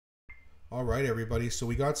All right, everybody. So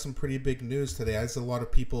we got some pretty big news today, as a lot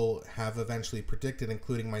of people have eventually predicted,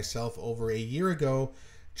 including myself over a year ago.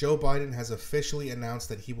 Joe Biden has officially announced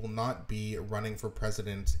that he will not be running for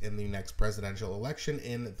president in the next presidential election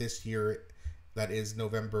in this year. That is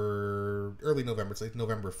November, early November. It's like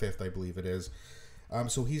November 5th, I believe it is.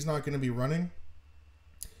 So he's not going to be running.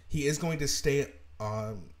 He is going to stay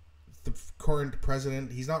the current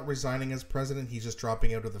president. He's not resigning as president. He's just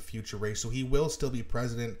dropping out of the future race. So he will still be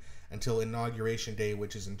president until Inauguration Day,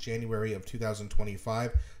 which is in January of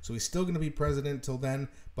 2025. So he's still going to be president till then,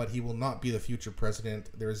 but he will not be the future president.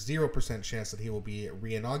 There is 0% chance that he will be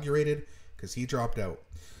re-inaugurated because he dropped out.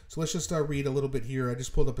 So let's just read a little bit here. I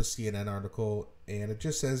just pulled up a CNN article, and it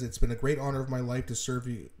just says, "It's been a great honor of my life to serve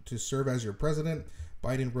as your president."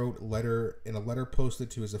 Biden wrote in a letter posted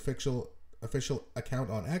to his official account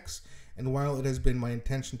on X. "And while it has been my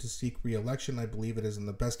intention to seek re-election, I believe it is in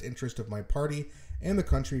the best interest of my party and the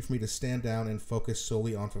country for me to stand down and focus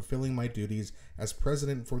solely on fulfilling my duties as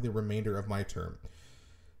president for the remainder of my term."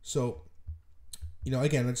 So,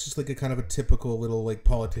 again, it's just like a kind of a typical little like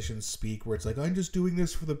politician speak where it's like, I'm just doing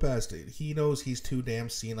this for the best. He knows he's too damn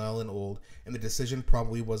senile and old, and the decision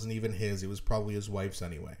probably wasn't even his. It was probably his wife's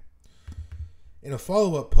anyway. In a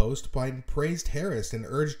follow-up post, Biden praised Harris and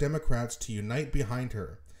urged Democrats to unite behind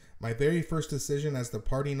her. "My very first decision as the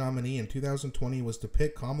party nominee in 2020 was to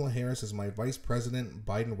pick Kamala Harris as my vice president,"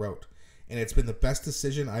 Biden wrote. "And it's been the best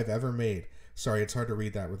decision I've ever made." Sorry, it's hard to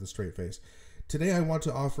read that with a straight face. "Today I want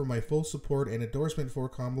to offer my full support and endorsement for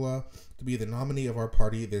Kamala to be the nominee of our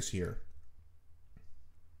party this year."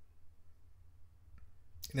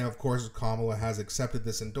 Now, of course, Kamala has accepted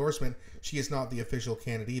this endorsement. She is not the official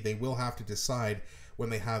candidate. They will have to decide when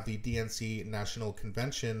they have the DNC National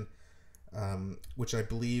Convention, which I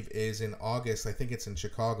believe is in August. I think it's in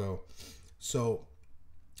Chicago. So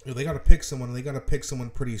they got to pick someone, and they got to pick someone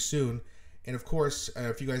pretty soon. And of course,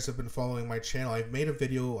 if you guys have been following my channel, I've made a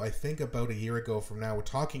video, I think about a year ago from now, we're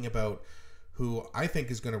talking about who I think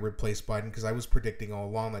is going to replace Biden, because I was predicting all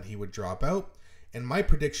along that he would drop out. And my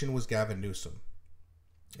prediction was Gavin Newsom.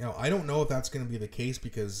 Now, I don't know if that's going to be the case,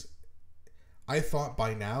 because I thought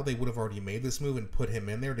by now they would have already made this move and put him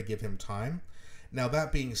in there to give him time. Now,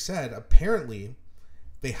 that being said, apparently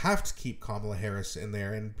they have to keep Kamala Harris in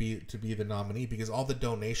there and be the nominee, because all the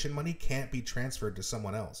donation money can't be transferred to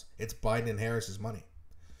someone else. It's Biden and Harris's money.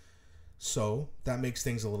 So that makes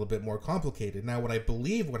things a little bit more complicated. Now, what I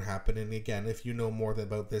believe would happen, and again, if you know more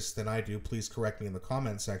about this than I do, please correct me in the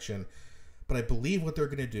comment section, but I believe what they're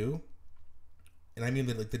going to do, and I mean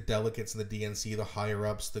the delegates in the DNC, the higher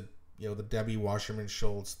ups, the Debbie Wasserman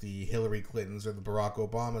Schultz, the Hillary Clintons, or the Barack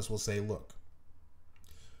Obamas will say, "Look,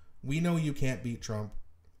 we know you can't beat Trump.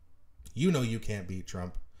 You know you can't beat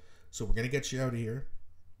Trump. So we're going to get you out of here.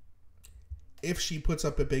 If she puts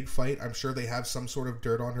up a big fight, I'm sure they have some sort of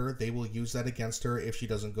dirt on her. They will use that against her if she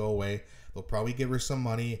doesn't go away. They'll probably give her some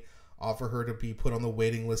money, offer her to be put on the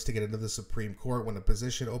waiting list to get into the Supreme Court when a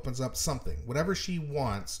position opens up, something. Whatever she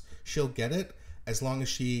wants, she'll get it, as long as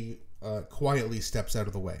she quietly steps out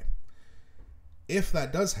of the way. If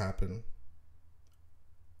that does happen,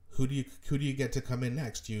 who do you get to come in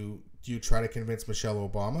next? Do you try to convince Michelle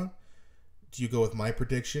Obama? Do you go with my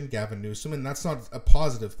prediction, Gavin Newsom? And that's not a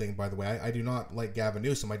positive thing, by the way. I do not like Gavin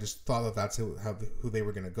Newsom. I just thought that that's who they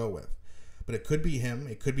were going to go with. But it could be him.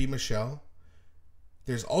 It could be Michelle.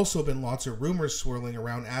 There's also been lots of rumors swirling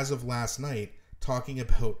around as of last night talking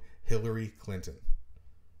about Hillary Clinton.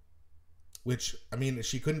 Which, I mean,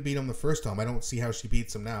 she couldn't beat him the first time. I don't see how she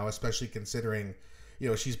beats him now, especially considering,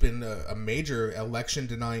 she's been a major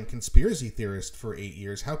election-denying conspiracy theorist for 8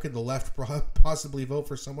 years. How could the left possibly vote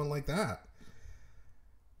for someone like that?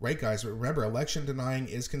 Right, guys? Remember, election-denying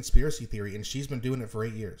is conspiracy theory, and she's been doing it for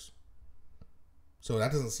 8 years. So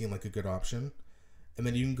that doesn't seem like a good option. And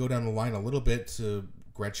then you can go down the line a little bit to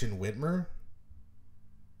Gretchen Whitmer,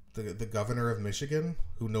 the governor of Michigan,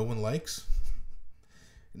 who no one likes.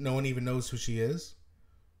 No one even knows who she is.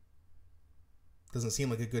 Doesn't seem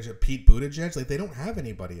like a good job. Pete Buttigieg, they don't have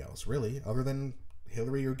anybody else, really, other than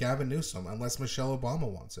Hillary or Gavin Newsom, unless Michelle Obama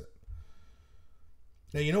wants it.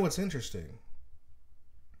 Now, you know what's interesting?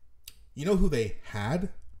 You know who they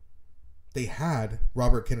had? They had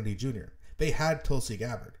Robert Kennedy Jr. They had Tulsi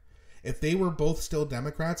Gabbard. If they were both still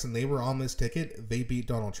Democrats and they were on this ticket, they beat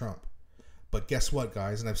Donald Trump. But guess what,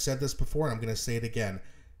 guys? And I've said this before, and I'm going to say it again.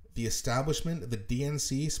 The establishment, the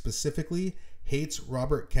DNC specifically, hates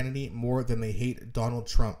Robert Kennedy more than they hate Donald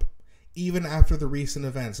Trump. Even after the recent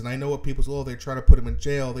events. And I know what people say, they try to put him in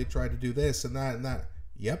jail, they try to do this and that and that.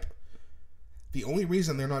 Yep. The only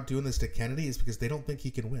reason they're not doing this to Kennedy is because they don't think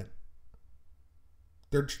he can win.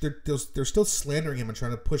 They're still slandering him and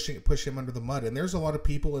trying to push him under the mud. And there's a lot of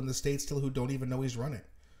people in the state still who don't even know he's running.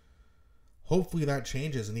 Hopefully that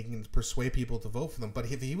changes and he can persuade people to vote for them.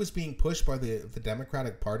 But if he was being pushed by the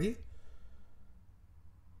Democratic Party,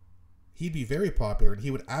 he'd be very popular, and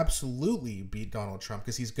he would absolutely beat Donald Trump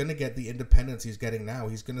because he's going to get the independents he's getting now.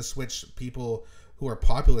 He's going to switch people who are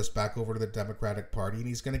populist back over to the Democratic Party, and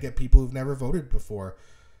he's going to get people who've never voted before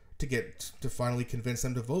to finally convince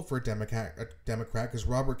them to vote for a Democrat, because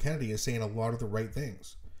Robert Kennedy is saying a lot of the right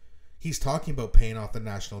things. He's talking about paying off the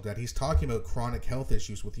national debt. He's talking about chronic health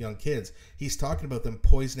issues with young kids. He's talking about them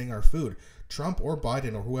poisoning our food. Trump or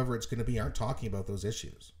Biden or whoever it's going to be aren't talking about those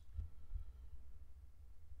issues.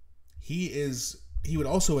 He would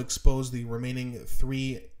also expose the remaining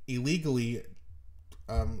 3 illegally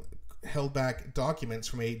held back documents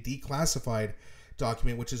from a declassified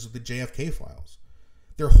document, which is the JFK files.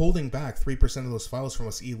 They're holding back 3% of those files from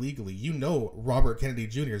us illegally. You know Robert Kennedy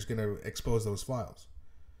Jr. is going to expose those files.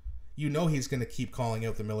 You know he's going to keep calling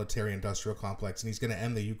out the military-industrial complex, and he's going to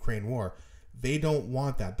end the Ukraine war. They don't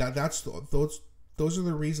want that. Those are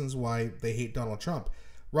the reasons why they hate Donald Trump.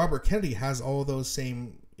 Robert Kennedy has all those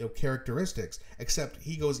same characteristics, except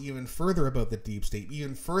he goes even further about the deep state,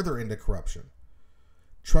 even further into corruption.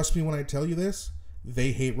 Trust me when I tell you this,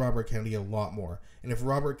 they hate Robert Kennedy a lot more. And if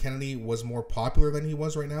Robert Kennedy was more popular than he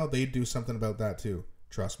was right now, they'd do something about that too.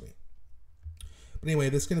 Trust me. But anyway,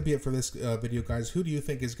 that's going to be it for this video, guys. Who do you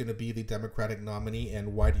think is going to be the Democratic nominee,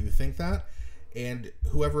 and why do you think that? And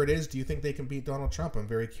whoever it is, do you think they can beat Donald Trump? I'm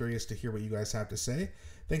very curious to hear what you guys have to say.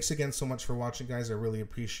 Thanks again so much for watching, guys. I really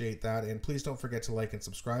appreciate that. And please don't forget to like and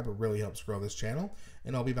subscribe. It really helps grow this channel.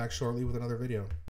 And I'll be back shortly with another video.